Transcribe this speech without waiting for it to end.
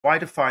I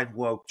define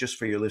woke, just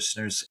for your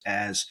listeners,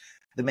 as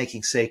the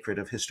making sacred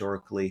of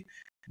historically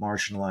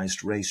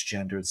marginalized race,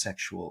 gender, and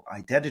sexual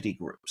identity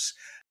groups,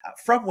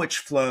 from which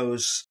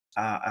flows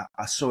a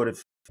sort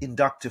of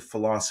inductive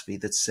philosophy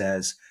that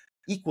says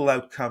equal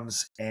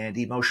outcomes and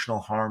emotional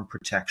harm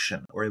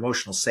protection or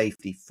emotional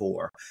safety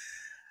for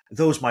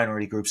those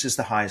minority groups is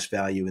the highest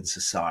value in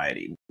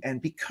society.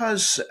 And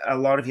because a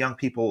lot of young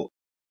people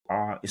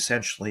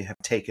essentially have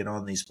taken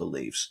on these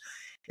beliefs,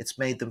 it's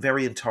made them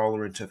very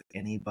intolerant of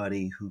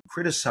anybody who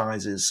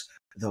criticizes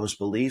those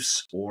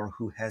beliefs or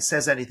who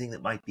says anything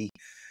that might be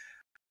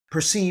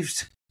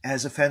perceived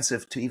as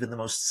offensive to even the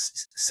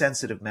most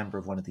sensitive member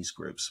of one of these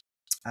groups.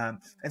 And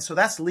so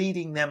that's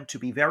leading them to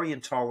be very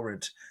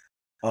intolerant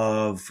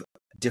of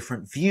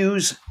different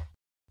views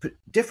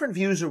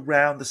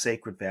around the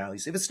sacred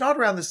values. If it's not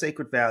around the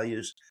sacred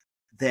values,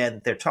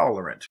 then they're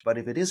tolerant. But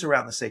if it is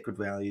around the sacred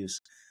values,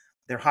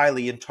 they're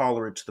highly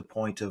intolerant to the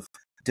point of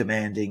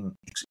demanding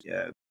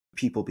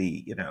people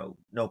be,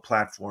 no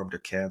platformed or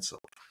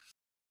canceled.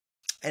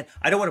 And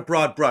I don't want to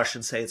broad brush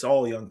and say it's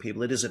all young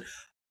people. It isn't.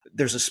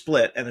 There's a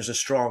split, and there's a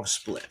strong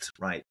split,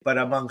 right? But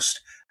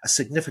amongst a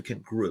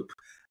significant group,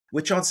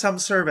 which on some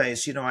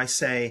surveys, I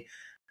say,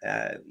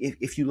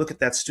 if you look at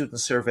that student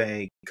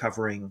survey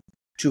covering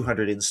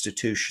 200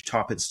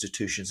 top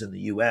institutions in the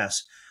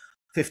U.S.,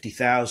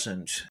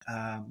 50,000,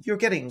 you're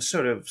getting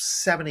sort of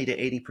 70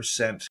 to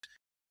 80%.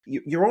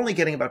 You're only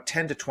getting about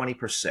 10 to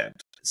 20%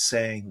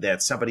 saying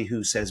that somebody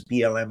who says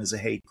BLM is a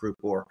hate group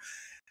or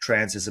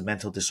trans is a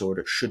mental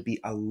disorder should be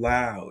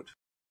allowed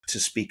to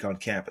speak on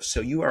campus.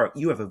 So you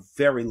have a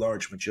very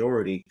large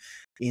majority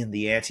in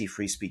the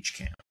anti-free speech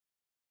camp.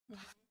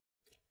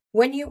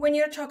 When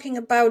you're talking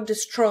about the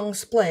strong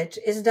split,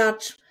 is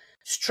that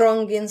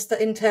strong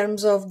in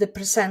terms of the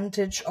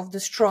percentage of the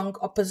strong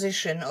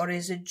opposition, or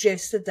is it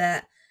just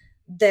that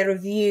their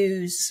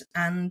views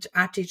and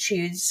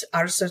attitudes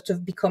are sort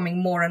of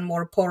becoming more and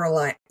more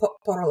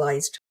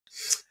polarized?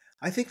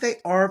 I think they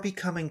are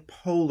becoming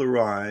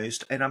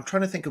polarized, and I'm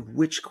trying to think of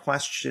which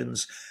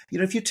questions.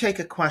 If you take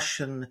a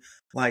question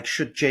like,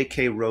 should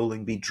J.K.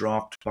 Rowling be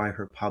dropped by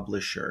her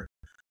publisher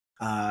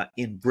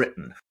in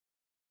Britain?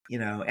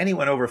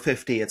 Anyone over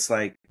 50, it's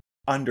like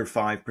under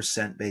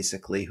 5%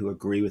 basically who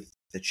agree with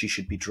that she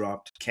should be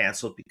dropped,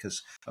 canceled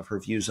because of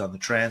her views on the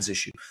trans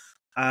issue.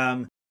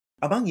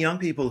 Among young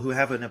people who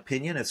have an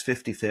opinion, it's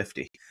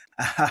 50-50.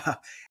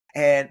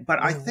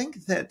 But I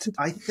think that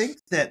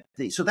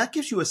so that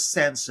gives you a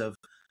sense of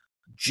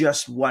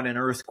just what an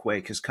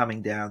earthquake is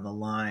coming down the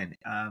line.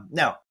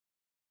 Now,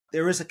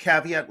 there is a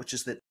caveat, which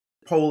is that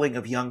polling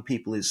of young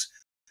people is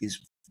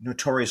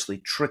notoriously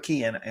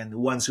tricky, and the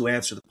ones who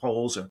answer the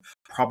polls are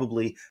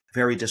probably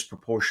very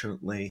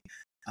disproportionately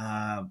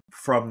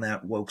from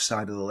that woke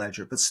side of the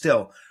ledger. But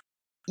still,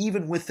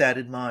 even with that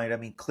in mind, I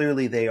mean,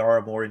 clearly they are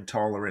a more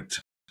intolerant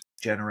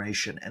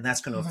generation, and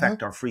that's going to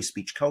affect our free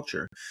speech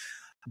culture.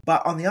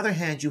 But on the other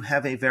hand, you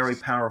have a very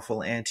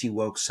powerful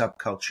anti-woke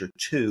subculture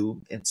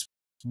too. It's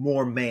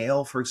more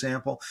male, for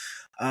example,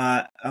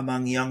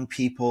 among young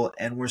people,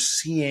 and we're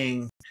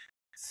seeing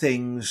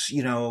things,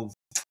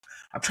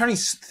 I'm trying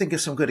to think of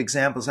some good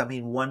examples. I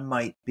mean, one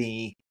might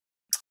be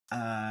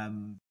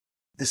the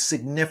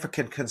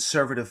significant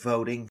conservative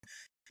voting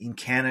in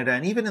Canada,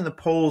 and even in the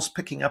polls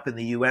picking up in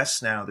the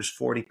US now, there's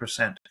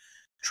 40%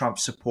 Trump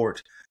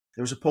support.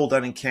 There was a poll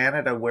done in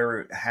Canada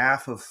where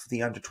half of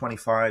the under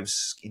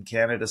 25s in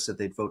Canada said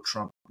they'd vote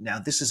Trump. Now,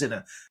 this is in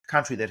a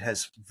country that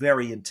has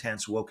very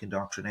intense woke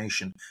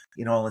indoctrination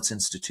in all its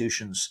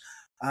institutions.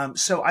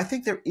 So I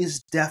think there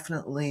is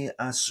definitely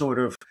a sort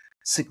of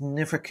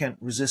significant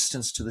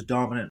resistance to the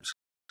dominant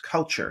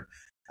culture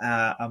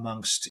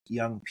amongst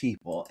young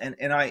people.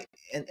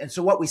 And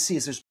so what we see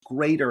is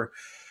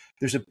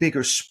there's a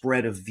bigger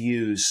spread of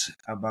views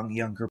among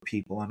younger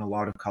people on a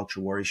lot of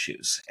culture war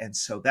issues. And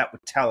so that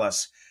would tell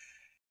us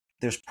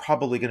there's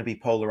probably going to be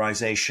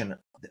polarization,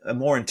 a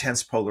more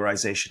intense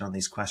polarization on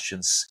these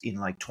questions in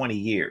like 20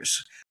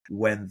 years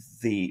when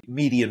the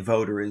median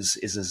voter is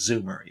a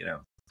Zoomer,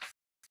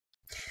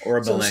 or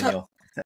a millennial.